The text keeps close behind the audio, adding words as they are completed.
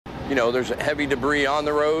you know, there's heavy debris on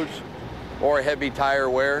the roads or heavy tire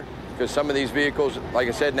wear, because some of these vehicles, like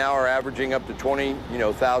I said, now are averaging up to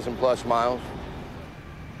 1,000 plus miles.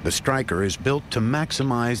 The Stryker is built to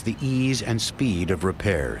maximize the ease and speed of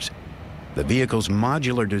repairs. The vehicle's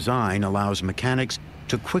modular design allows mechanics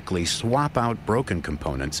to quickly swap out broken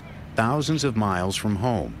components thousands of miles from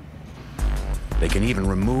home. They can even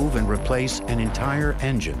remove and replace an entire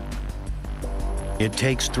engine. It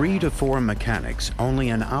takes 3 to 4 mechanics only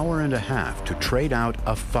an hour and a half to trade out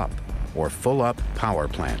a FUP, or full-up power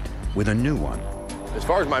plant, with a new one. As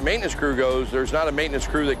far as my maintenance crew goes, there's not a maintenance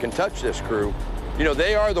crew that can touch this crew. You know,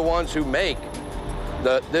 they are the ones who make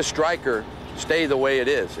this Stryker stay the way it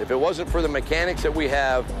is. If it wasn't for the mechanics that we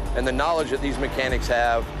have and the knowledge that these mechanics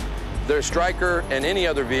have, their Stryker and any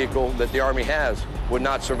other vehicle that the Army has would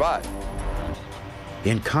not survive.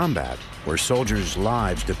 In combat, where soldiers'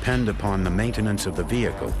 lives depend upon the maintenance of the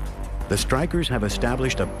vehicle, the Strykers have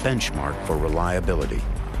established a benchmark for reliability.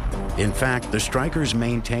 In fact, the Strykers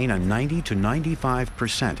maintain a 90 to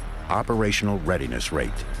 95% operational readiness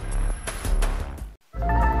rate.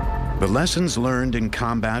 The lessons learned in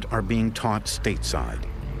combat are being taught stateside.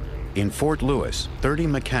 In Fort Lewis, 30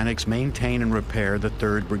 mechanics maintain and repair the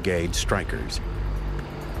 3rd Brigade Strykers.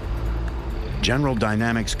 General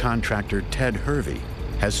Dynamics contractor Ted Hervey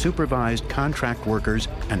has supervised contract workers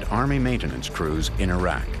and Army maintenance crews in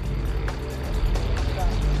Iraq.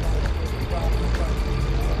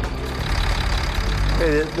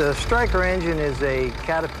 The Stryker engine is a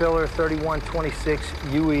Caterpillar 3126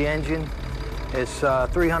 UE engine. It's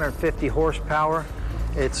 350 horsepower.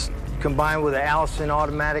 It's combined with an Allison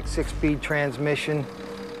automatic 6-speed transmission.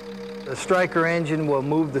 The Stryker engine will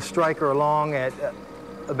move the Stryker along at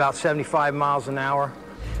about 75 miles an hour.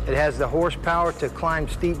 It has the horsepower to climb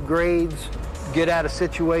steep grades, get out of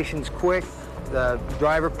situations quick. The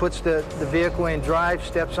driver puts the vehicle in drive,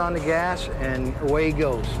 steps on the gas, and away he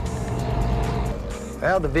goes.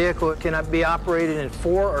 Well, the vehicle can be operated in 4-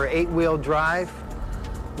 or 8-wheel drive,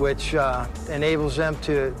 which enables them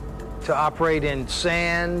to operate in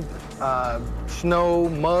sand, snow,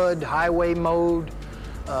 mud, highway mode,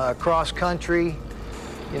 cross country.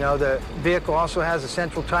 You know, the vehicle also has a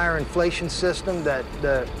central tire inflation system that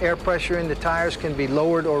the air pressure in the tires can be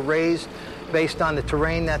lowered or raised based on the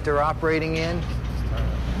terrain that they're operating in.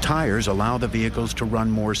 Tires allow the vehicles to run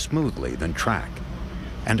more smoothly than track,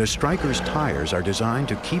 and a Stryker's tires are designed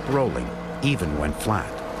to keep rolling even when flat.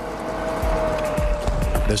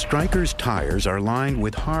 The Stryker's tires are lined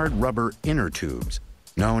with hard rubber inner tubes,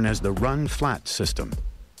 known as the run-flat system.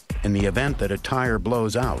 In the event that a tire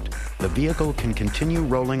blows out, the vehicle can continue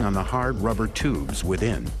rolling on the hard rubber tubes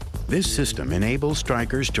within. This system enables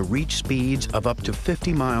Strykers to reach speeds of up to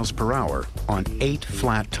 50 miles per hour on 8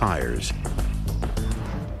 flat tires.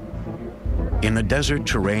 In the desert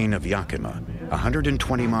terrain of Yakima,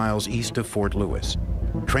 120 miles east of Fort Lewis,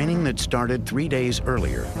 training that started 3 days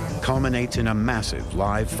earlier culminates in a massive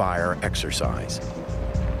live-fire exercise.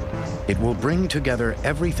 It will bring together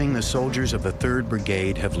everything the soldiers of the 3rd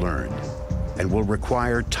Brigade have learned and will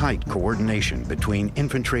require tight coordination between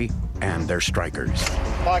infantry and their Strykers.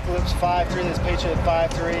 Apocalypse 5-3, this Patriot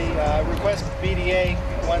 5-3. Request BDA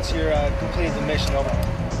once you're completed the mission,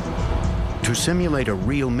 over. To simulate a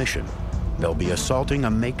real mission, they'll be assaulting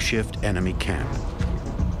a makeshift enemy camp.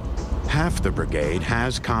 Half the brigade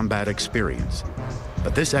has combat experience,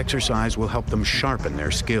 but this exercise will help them sharpen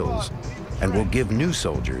their skills and will give new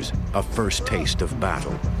soldiers a first taste of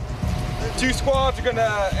battle. 2 squads are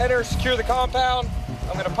gonna enter, secure the compound.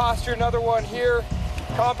 I'm gonna posture another one here.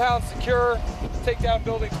 Compound secure, take down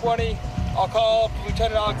building 20. I'll call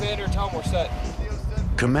Lieutenant Alexander and tell him we're set.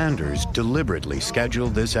 Commanders deliberately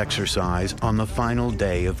scheduled this exercise on the final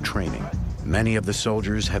day of training. Many of the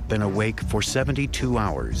soldiers have been awake for 72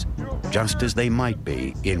 hours, just as they might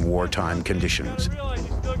be in wartime conditions.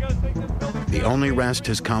 The only rest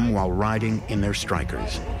has come while riding in their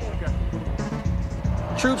Strykers.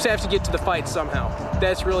 Troops have to get to the fight somehow.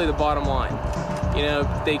 That's really the bottom line. You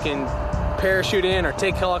know, they can parachute in or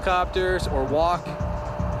take helicopters or walk.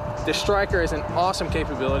 The Stryker is an awesome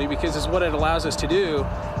capability because it's what it allows us to do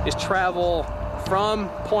is travel from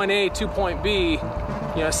point A to point B,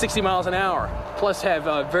 60 miles an hour, plus have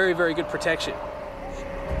very, very good protection.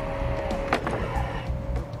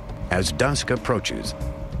 As dusk approaches,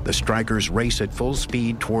 the Strykers race at full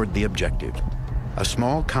speed toward the objective, a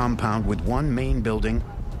small compound with one main building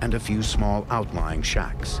and a few small outlying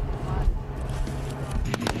shacks.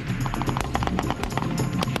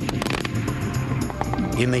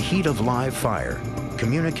 In the heat of live fire,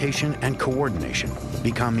 communication and coordination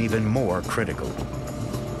become even more critical.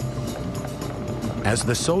 As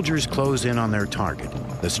the soldiers close in on their target,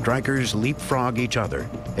 The Strykers leapfrog each other,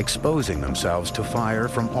 exposing themselves to fire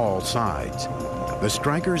from all sides. The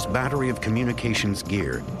Stryker's battery of communications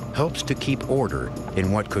gear helps to keep order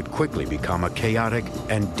in what could quickly become a chaotic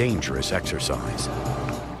and dangerous exercise.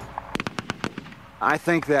 I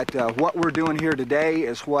think that what we're doing here today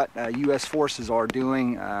is what U.S. forces are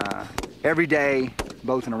doing every day,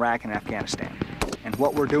 both in Iraq and Afghanistan. And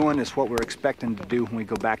what we're doing is what we're expecting to do when we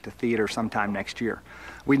go back to theater sometime next year.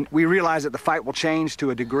 We realize that the fight will change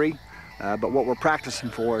to a degree, but what we're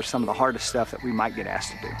practicing for is some of the hardest stuff that we might get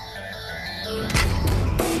asked to do.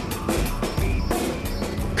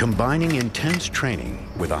 Combining intense training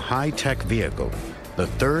with a high-tech vehicle, the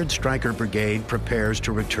 3rd Stryker Brigade prepares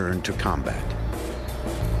to return to combat.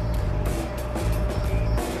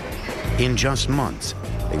 In just months,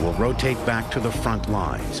 they will rotate back to the front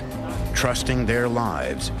lines, trusting their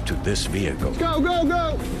lives to this vehicle. Go, go,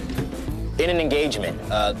 go! In an engagement,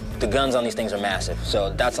 the guns on these things are massive,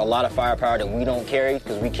 so that's a lot of firepower that we don't carry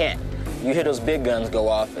because we can't. You hear those big guns go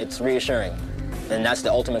off, it's reassuring, and that's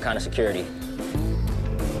the ultimate kind of security.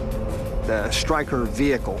 The Stryker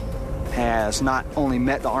vehicle has not only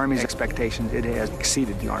met the Army's expectations, it has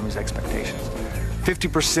exceeded the Army's expectations.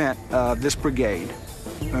 50% of this brigade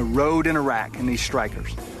rode in Iraq in these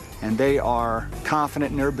Strykers, and they are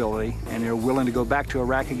confident in their ability, and they're willing to go back to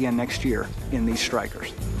Iraq again next year in these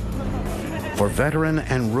Strykers. For veteran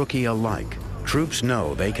and rookie alike, troops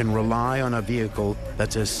know they can rely on a vehicle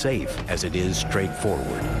that's as safe as it is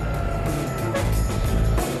straightforward.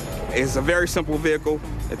 It's a very simple vehicle.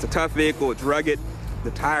 It's a tough vehicle. It's rugged.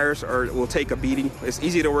 The tires will take a beating. It's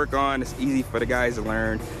easy to work on. It's easy for the guys to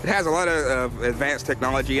learn. It has a lot of advanced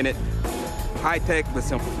technology in it. High tech, but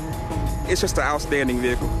simple. It's just an outstanding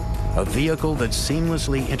vehicle. A vehicle that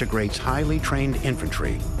seamlessly integrates highly trained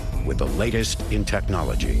infantry with the latest in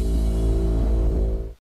technology.